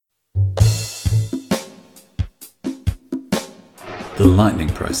the Lightning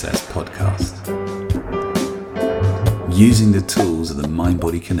Process podcast. Using the tools of the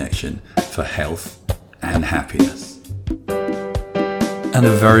mind-body connection for health and happiness. And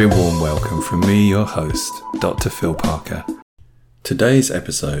a very warm welcome from me, your host, Dr. Phil Parker. Today's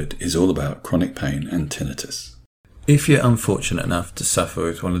episode is all about chronic pain and tinnitus. If you're unfortunate enough to suffer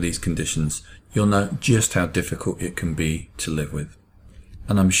with one of these conditions, you'll know just how difficult it can be to live with.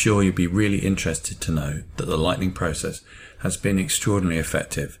 And I'm sure you'll be really interested to know that the Lightning Process has been extraordinarily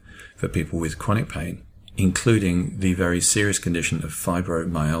effective for people with chronic pain, including the very serious condition of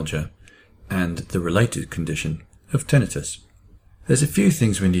fibromyalgia and the related condition of tinnitus. There's a few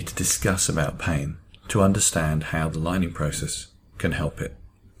things we need to discuss about pain to understand how the Lightning Process can help it.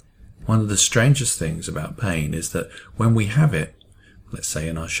 One of the strangest things about pain is that when we have it, let's say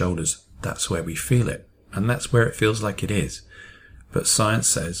in our shoulders, that's where we feel it, and that's where it feels like it is. But science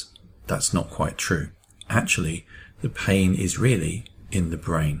says that's not quite true. Actually, the pain is really in the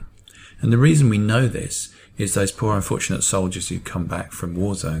brain. And the reason we know this is those poor unfortunate soldiers who come back from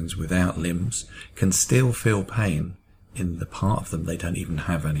war zones without limbs can still feel pain in the part of them they don't even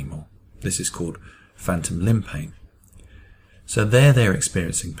have anymore. This is called phantom limb pain. So they're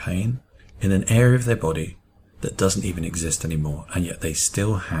experiencing pain in an area of their body that doesn't even exist anymore, and yet they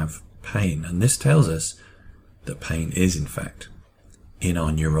still have pain. And this tells us that pain is, in fact, in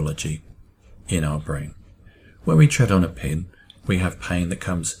our neurology, in our brain. When we tread on a pin, we have pain that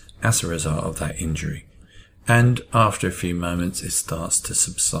comes as a result of that injury. And after a few moments, it starts to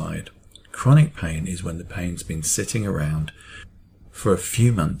subside. Chronic pain is when the pain's been sitting around for a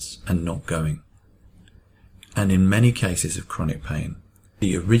few months and not going. And in many cases of chronic pain,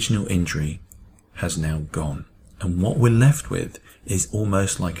 the original injury has now gone. And what we're left with is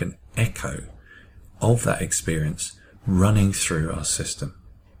almost like an echo of that experience running through our system.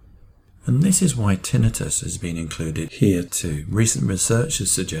 And this is why tinnitus has been included here too. Recent research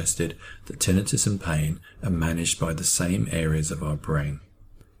has suggested that tinnitus and pain are managed by the same areas of our brain.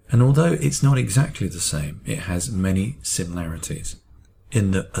 And although it's not exactly the same, it has many similarities in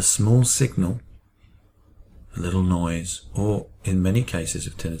that a small signal, a little noise, or in many cases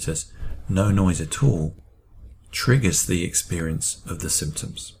of tinnitus, no noise at all, triggers the experience of the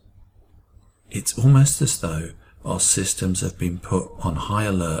symptoms. It's almost as though our systems have been put on high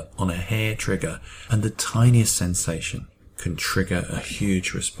alert on a hair trigger, and the tiniest sensation can trigger a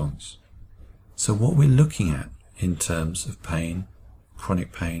huge response. So what we're looking at in terms of pain,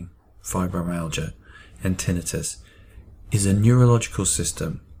 chronic pain, fibromyalgia, and tinnitus is a neurological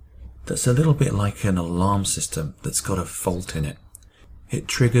system that's a little bit like an alarm system that's got a fault in it. It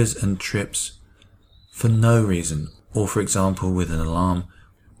triggers and trips for no reason, or for example with an alarm,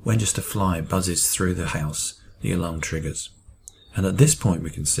 when just a fly buzzes through the house, the alarm triggers. And at this point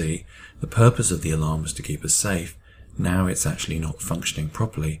we can see the purpose of the alarm was to keep us safe. Now it's actually not functioning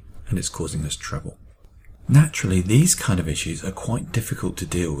properly and it's causing us trouble. Naturally, these kind of issues are quite difficult to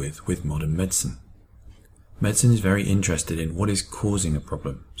deal with modern medicine. Medicine is very interested in what is causing a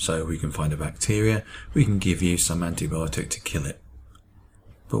problem. So we can find a bacteria, we can give you some antibiotic to kill it.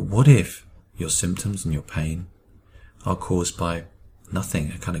 But what if your symptoms and your pain are caused by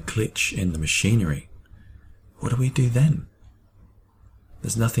nothing, a kind of glitch in the machinery? What do we do then?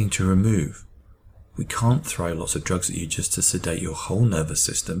 There's nothing to remove. We can't throw lots of drugs at you just to sedate your whole nervous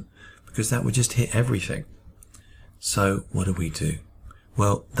system, because that would just hit everything. So what do we do?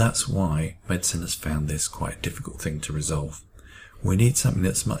 Well, that's why medicine has found this quite a difficult thing to resolve. We need something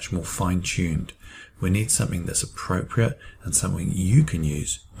that's much more fine-tuned. We need something that's appropriate and something you can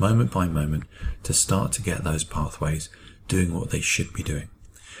use moment by moment to start to get those pathways doing what they should be doing.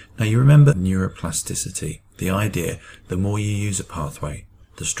 Now you remember neuroplasticity, the idea the more you use a pathway,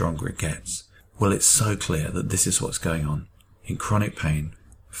 the stronger it gets. Well, it's so clear that this is what's going on in chronic pain,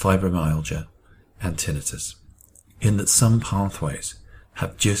 fibromyalgia, and tinnitus, in that some pathways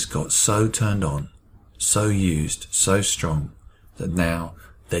have just got so turned on, so used, so strong, that now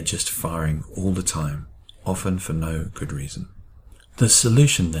they're just firing all the time, often for no good reason. The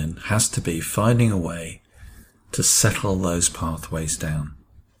solution then has to be finding a way to settle those pathways down,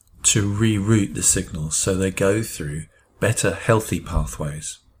 to reroute the signals so they go through better healthy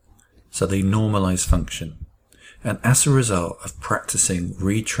pathways, so they normalize function. And as a result of practicing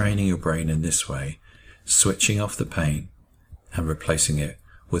retraining your brain in this way, switching off the pain and replacing it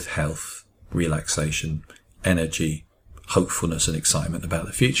with health, relaxation, energy, hopefulness and excitement about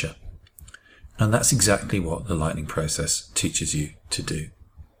the future. And that's exactly what the Lightning Process teaches you to do.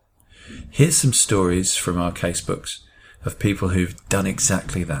 Here's some stories from our casebooks of people who've done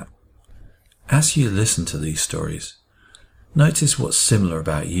exactly that. As you listen to these stories, notice what's similar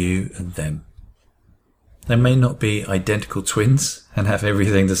about you and them. They may not be identical twins and have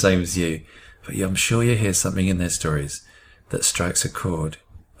everything the same as you, but I'm sure you hear something in their stories that strikes a chord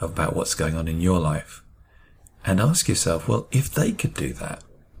about what's going on in your life. And ask yourself, well, if they could do that,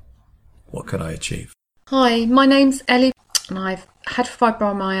 what could I achieve? Hi, my name's Ellie and I've had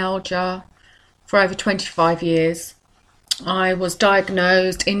fibromyalgia for over 25 years. I was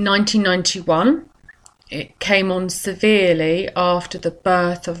diagnosed in 1991. It came on severely after the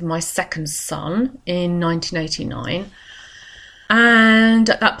birth of my second son in 1989. And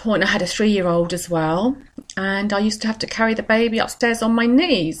at that point I had a 3-year-old as well. And I used to have to carry the baby upstairs on my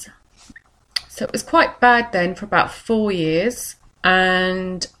knees. So it was quite bad then for about 4 years.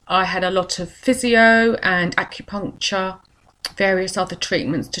 And I had a lot of physio and acupuncture, various other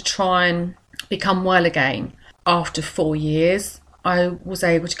treatments to try and become well again. After 4 years, I was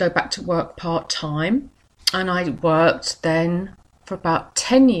able to go back to work part-time, and I worked then for about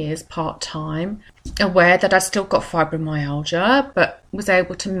 10 years part-time, aware that I still got fibromyalgia, but was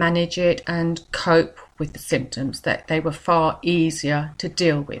able to manage it and cope with the symptoms, that they were far easier to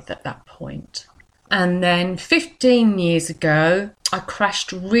deal with at that point. And then 15 years ago, I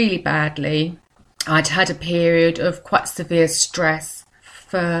crashed really badly. I'd had a period of quite severe stress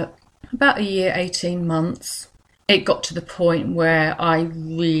for about a year, 18 months. It got to the point where I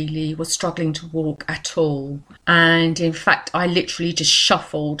really was struggling to walk at all. And in fact, I literally just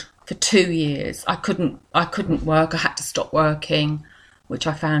shuffled for 2 years. I couldn't work. I had to stop working, which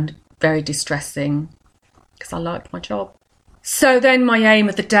I found very distressing because I liked my job. So then my aim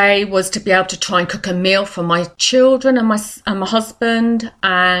of the day was to be able to try and cook a meal for my children and my husband,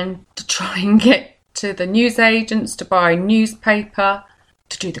 and to try and get to the newsagents to buy a newspaper,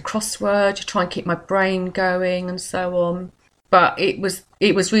 to do the crossword, to try and keep my brain going and so on. But it was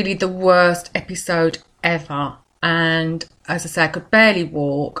really the worst episode ever. And as I say, I could barely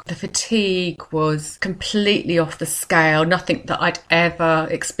walk. The fatigue was completely off the scale, nothing that I'd ever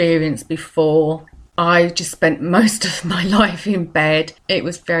experienced before. I just spent most of my life in bed. It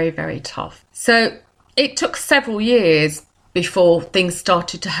was very, very tough. So it took several years before things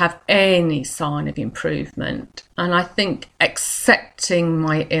started to have any sign of improvement. And I think accepting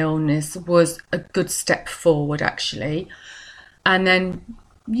my illness was a good step forward, actually. And then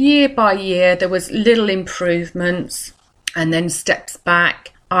year by year, there was little improvements and then steps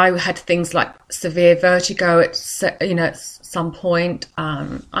back. I had things like severe vertigo at some point.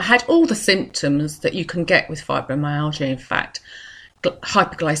 I had all the symptoms that you can get with fibromyalgia, in fact.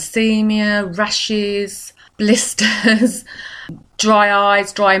 Hypoglycemia, rashes, blisters, dry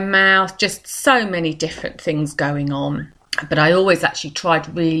eyes, dry mouth, just so many different things going on. But I always actually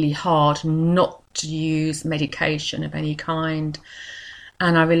tried really hard not to use medication of any kind.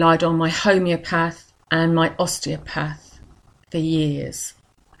 And I relied on my homeopath and my osteopath for years.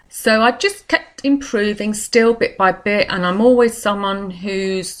 So I just kept improving still bit by bit, and I'm always someone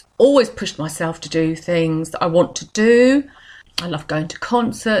who's always pushed myself to do things that I want to do. I love going to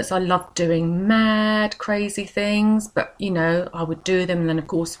concerts, I love doing mad, crazy things, but I would do them and then of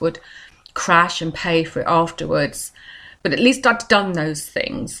course would crash and pay for it afterwards. But at least I'd done those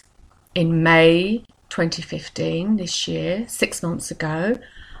things. In May 2015, this year, 6 months ago,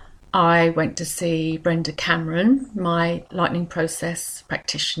 I went to see Brenda Cameron, my lightning process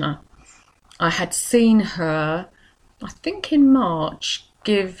practitioner. I had seen her, I think in March,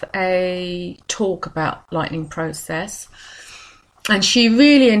 give a talk about lightning process. And she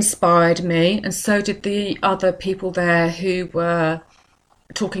really inspired me, and so did the other people there who were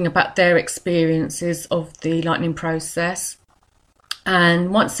talking about their experiences of the lightning process.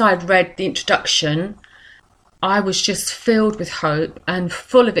 And once I'd read the introduction, I was just filled with hope and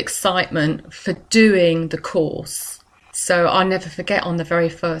full of excitement for doing the course. So I'll never forget, on the very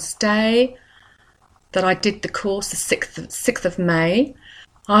first day that I did the course, the 6th of May,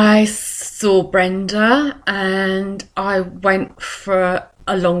 I saw Brenda and I went for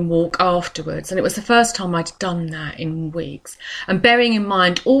a long walk afterwards. And it was the first time I'd done that in weeks. And bearing in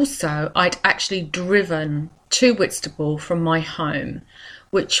mind also, I'd actually driven to Whitstable from my home,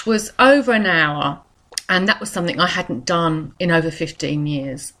 which was over an hour. And that was something I hadn't done in over 15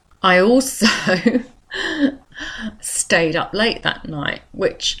 years. I also stayed up late that night,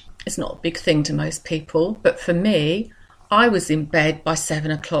 which is not a big thing to most people. But for me, I was in bed by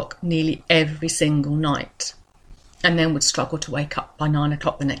 7 o'clock nearly every single night, and then would struggle to wake up by 9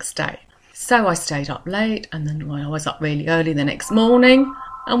 o'clock the next day. So I stayed up late, and then I was up really early the next morning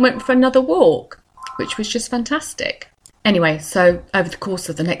and went for another walk, which was just fantastic. Anyway, so over the course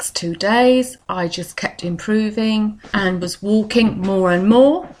of the next 2 days, I just kept improving and was walking more and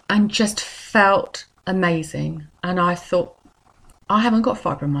more and just felt amazing. And I thought, I haven't got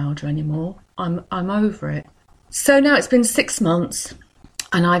fibromyalgia anymore. I'm over it. So now it's been 6 months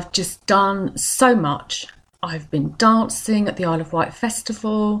and I've just done so much. I've been dancing at the Isle of Wight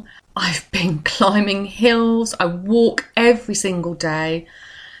Festival. I've been climbing hills. I walk every single day.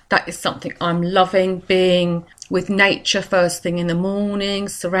 That is something I'm loving, being with nature first thing in the morning,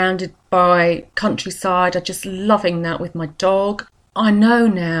 surrounded by countryside. I'm just loving that with my dog. I know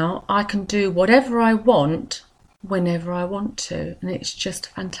now I can do whatever I want whenever I want to, and it's just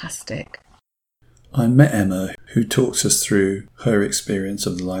fantastic. I met Emma, who talks us through her experience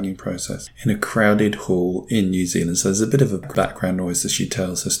of the lightning process in a crowded hall in New Zealand. So there's a bit of a background noise as she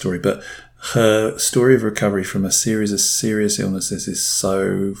tells her story, but her story of recovery from a series of serious illnesses is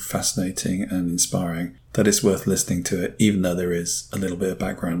so fascinating and inspiring that it's worth listening to it, even though there is a little bit of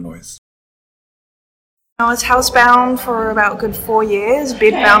background noise. I was housebound for about a good 4 years,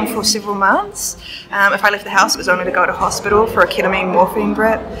 bedbound for several months. If I left the house, it was only to go to hospital for a ketamine morphine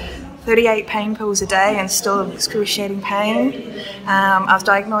drip. 38 pain pills a day and still excruciating pain. I was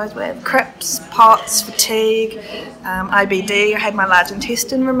diagnosed with cramps, POTS, fatigue, IBD. I had my large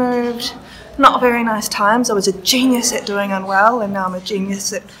intestine removed. Not very nice times. I was a genius at doing unwell, and now I'm a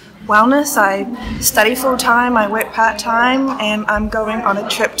genius at wellness. I study full-time, I work part-time, and I'm going on a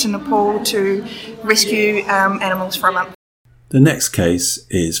trip to Nepal to rescue animals for a month. The next case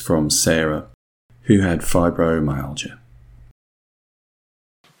is from Sarah, who had fibromyalgia.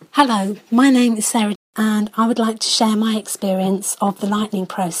 Hello, my name is Sarah and I would like to share my experience of the lightning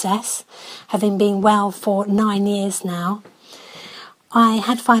process, having been well for 9 years now. I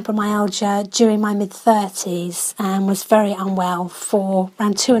had fibromyalgia during my mid-30s and was very unwell for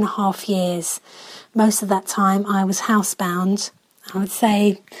around 2.5 years. Most of that time I was housebound. I would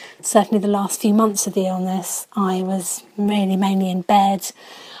say certainly the last few months of the illness I was really mainly in bed,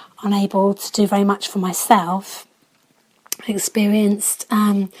 unable to do very much for myself. I experienced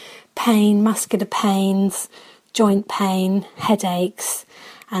pain, muscular pains, joint pain, headaches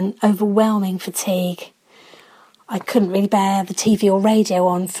and overwhelming fatigue. I couldn't really bear the TV or radio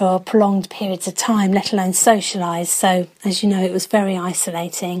on for prolonged periods of time, let alone socialise. So, as you know, it was very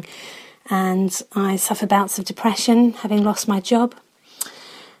isolating. And I suffered bouts of depression, having lost my job.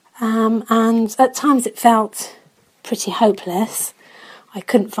 And at times it felt pretty hopeless. I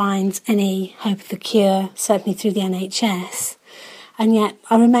couldn't find any hope of a cure, certainly through the NHS. And yet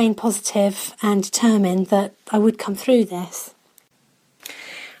I remained positive and determined that I would come through this.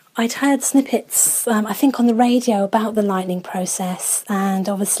 I'd heard snippets, I think on the radio about the lightning process, and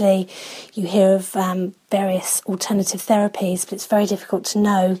obviously you hear of various alternative therapies, but it's very difficult to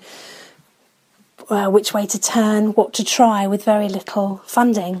know which way to turn, what to try with very little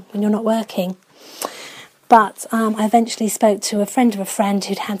funding when you're not working. But I eventually spoke to a friend of a friend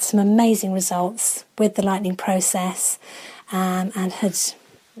who'd had some amazing results with the lightning process and had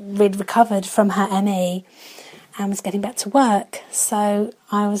really recovered from her ME and was getting back to work. So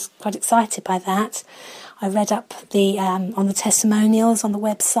I was quite excited by that. I read up on the testimonials on the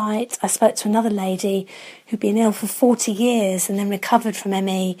website. I spoke to another lady who'd been ill for 40 years and then recovered from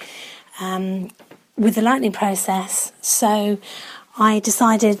ME with the lightning process. So I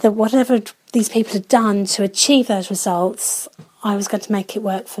decided that whatever these people had done to achieve those results, I was going to make it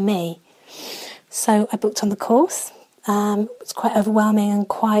work for me. So I booked on the course. It was quite overwhelming and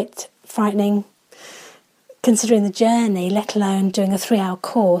quite frightening considering the journey, let alone doing a 3-hour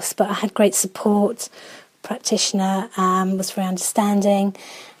course, but I had great support. Practitioner was very understanding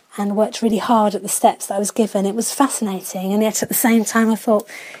and worked really hard at the steps that I was given. It was fascinating, and yet at the same time I thought,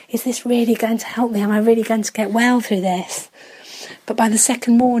 is this really going to help me? Am I really going to get well through this? But by the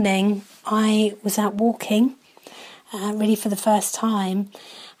second morning I was out walking, really for the first time,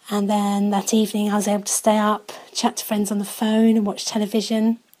 and then that evening I was able to stay up, chat to friends on the phone and watch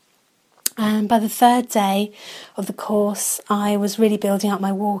television. And by the third day of the course, I was really building up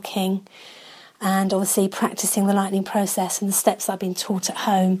my walking and obviously practicing the lightning process and the steps that I've been taught at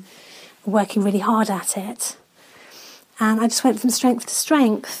home, working really hard at it. And I just went from strength to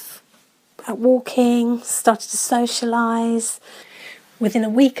strength at walking, started to socialise. Within a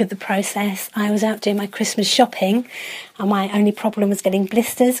week of the process, I was out doing my Christmas shopping, and my only problem was getting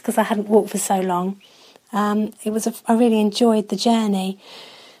blisters because I hadn't walked for so long. I really enjoyed the journey.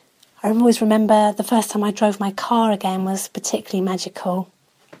 I always remember the first time I drove my car again was particularly magical.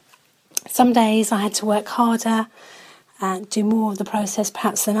 Some days I had to work harder and do more of the process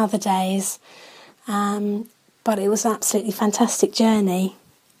perhaps than other days, but it was an absolutely fantastic journey,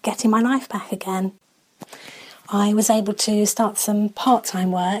 getting my life back again. I was able to start some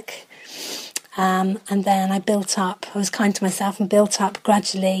part-time work, and then I was kind to myself and built up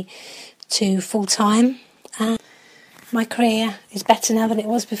gradually to full-time. my career is better now than it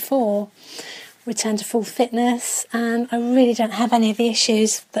was before. Returned to full fitness, and I really don't have any of the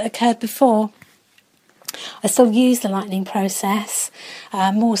issues that occurred before. I still use the lightning process,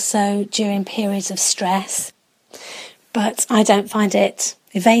 more so during periods of stress, but I don't find it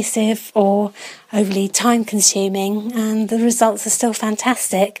evasive or overly time-consuming, and the results are still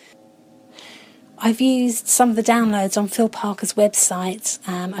fantastic. I've used some of the downloads on Phil Parker's website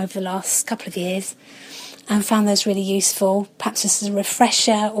over the last couple of years and found those really useful, perhaps just as a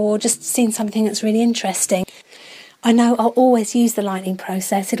refresher or just seen something that's really interesting. I know I'll always use the lightning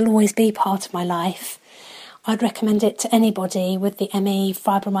process, it'll always be part of my life. I'd recommend it to anybody with the ME,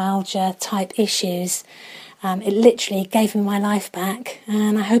 fibromyalgia type issues. It literally gave me my life back,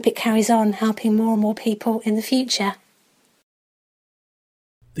 and I hope it carries on helping more and more people in the future.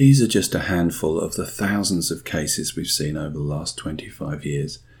 These are just a handful of the thousands of cases we've seen over the last 25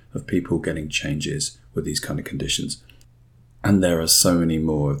 years of people getting changes with these kind of conditions. And there are so many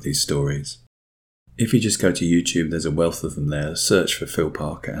more of these stories. If you just go to YouTube, there's a wealth of them there. Search for Phil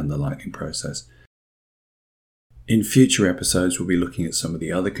Parker and the lightning process. In future episodes, we'll be looking at some of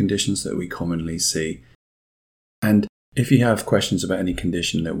the other conditions that we commonly see. And if you have questions about any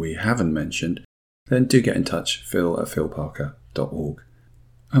condition that we haven't mentioned, then do get in touch, phil@philparker.org.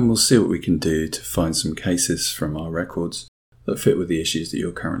 And we'll see what we can do to find some cases from our records that fit with the issues that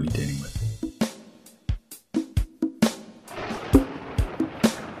you're currently dealing with.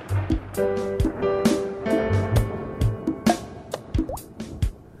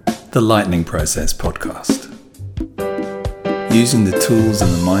 The Lightning Process Podcast. Using the tools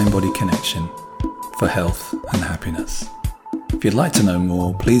and the mind-body connection for health and happiness. If you'd like to know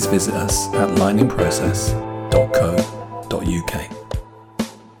more, please visit us at lightningprocess.co.uk.